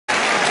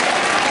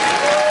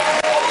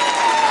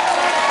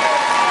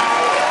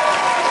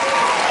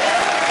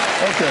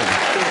Okay.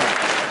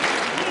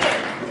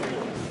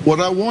 What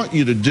I want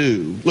you to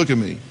do, look at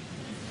me.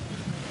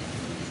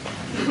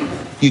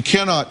 You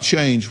cannot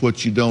change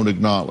what you don't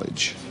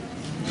acknowledge.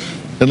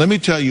 And let me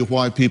tell you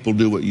why people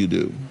do what you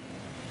do.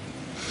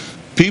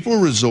 People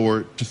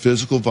resort to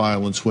physical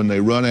violence when they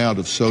run out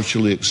of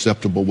socially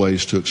acceptable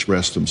ways to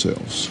express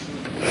themselves.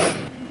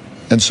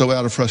 And so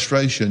out of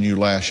frustration, you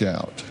lash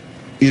out.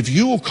 If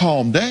you will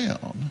calm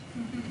down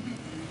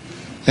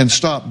and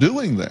stop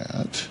doing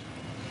that,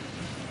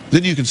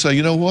 then you can say,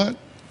 you know what?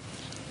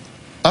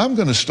 I'm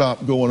going to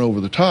stop going over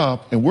the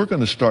top, and we're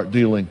going to start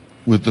dealing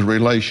with the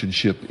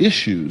relationship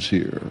issues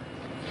here.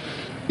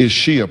 Is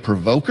she a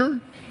provoker?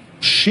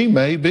 She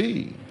may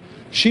be.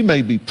 She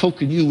may be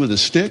poking you with a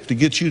stick to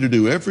get you to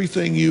do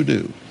everything you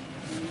do.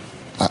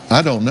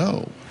 I don't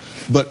know.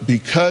 But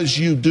because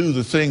you do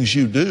the things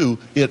you do,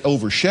 it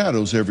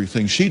overshadows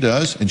everything she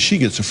does, and she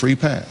gets a free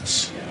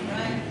pass.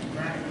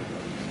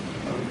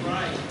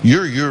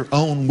 You're your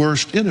own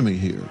worst enemy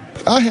here.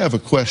 I have a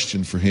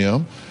question for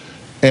him,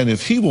 and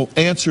if he will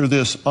answer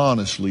this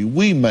honestly,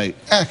 we may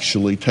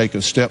actually take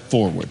a step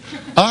forward.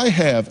 I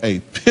have a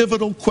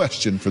pivotal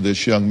question for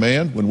this young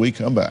man when we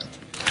come back.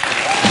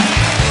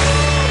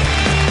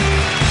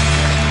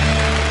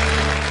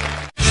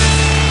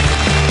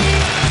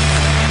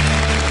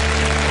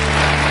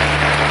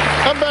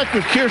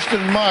 With Kirsten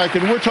and Mike,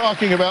 and we're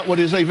talking about what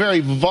is a very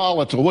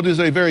volatile, what is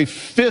a very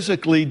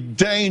physically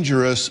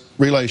dangerous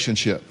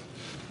relationship.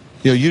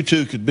 You know, you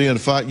two could be in a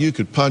fight, you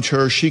could punch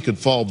her, she could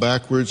fall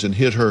backwards and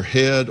hit her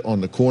head on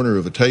the corner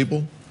of a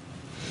table,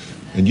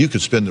 and you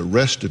could spend the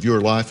rest of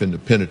your life in the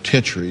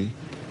penitentiary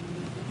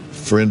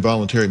for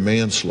involuntary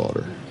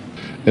manslaughter.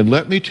 And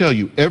let me tell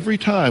you, every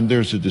time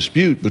there's a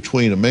dispute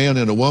between a man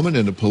and a woman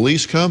and the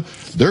police come,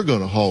 they're going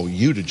to haul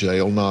you to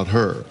jail, not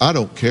her. I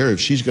don't care if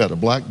she's got a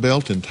black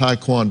belt in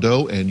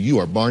Taekwondo and you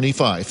are Barney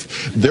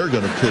Fife. They're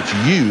going to put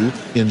you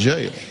in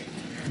jail.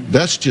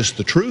 That's just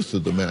the truth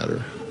of the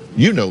matter.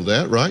 You know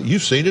that, right?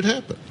 You've seen it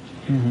happen.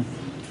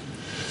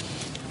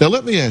 Now,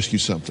 let me ask you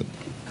something.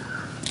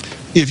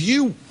 If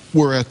you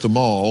were at the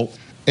mall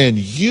and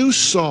you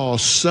saw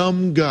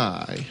some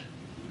guy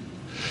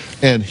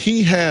and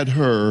he had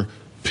her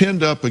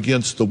pinned up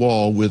against the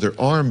wall with her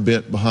arm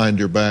bent behind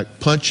her back,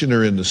 punching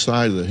her in the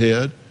side of the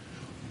head,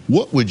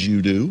 what would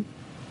you do?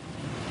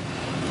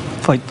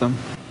 Fight them.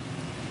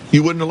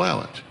 You wouldn't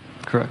allow it?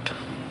 Correct.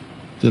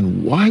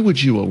 Then why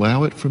would you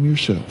allow it from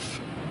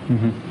yourself?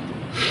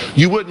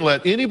 You wouldn't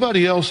let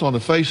anybody else on the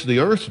face of the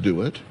earth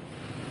do it.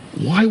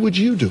 Why would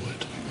you do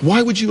it?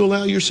 Why would you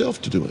allow yourself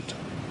to do it?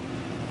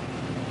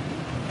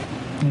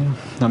 Yeah,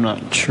 I'm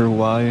not sure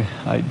why.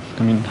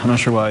 I'm not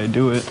sure why I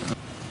do it.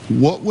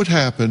 What would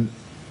happen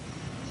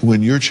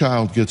when your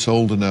child gets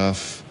old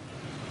enough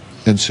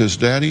and says,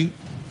 Daddy,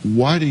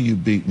 why do you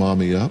beat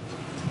Mommy up?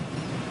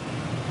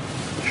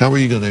 How are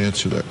you going to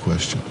answer that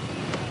question?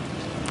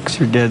 Because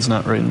your dad's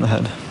not right in the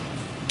head.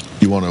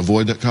 You want to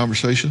avoid that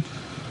conversation?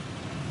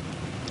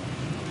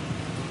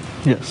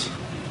 Yes.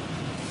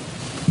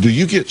 Do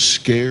you get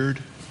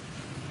scared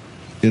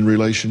in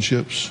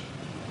relationships?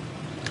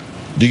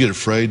 Do you get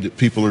afraid that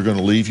people are going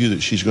to leave you,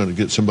 that she's going to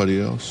get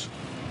somebody else?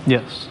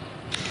 Yes.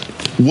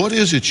 What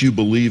is it you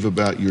believe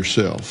about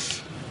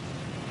yourself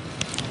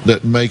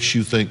that makes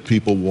you think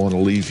people want to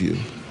leave you?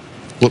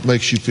 What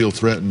makes you feel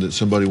threatened that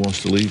somebody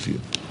wants to leave you?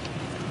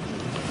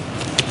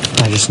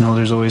 I just know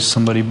there's always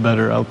somebody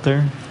better out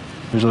there.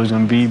 There's always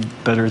going to be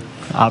better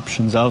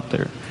options out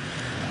there.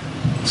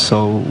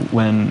 So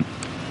when,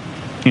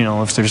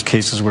 if there's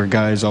cases where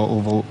guys have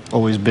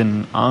always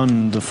been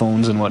on the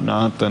phones and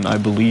whatnot, then I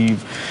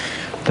believe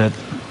that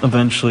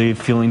eventually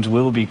feelings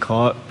will be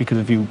caught, because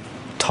if you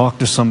talk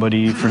to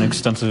somebody for an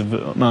extensive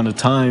amount of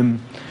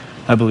time,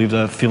 I believe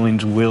that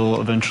feelings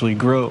will eventually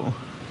grow,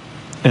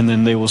 and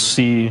then they'll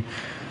see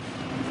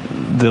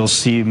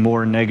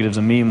more negatives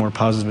in me, more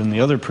positive in the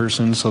other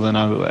person, so then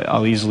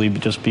I'll easily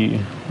just be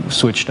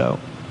switched out.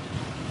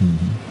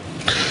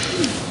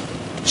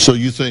 So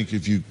you think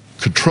if you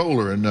control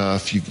her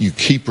enough, you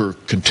keep her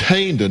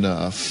contained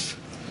enough,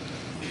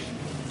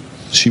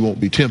 she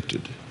won't be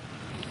tempted?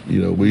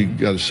 We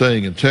got a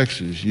saying in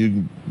Texas, you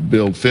can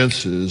build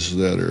fences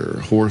that are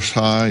horse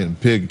high and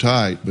pig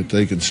tight, but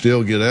they can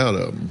still get out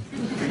of them.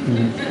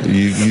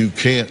 You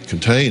can't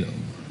contain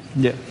them.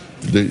 Yeah.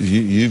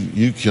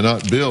 You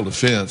cannot build a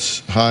fence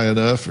high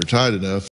enough or tight enough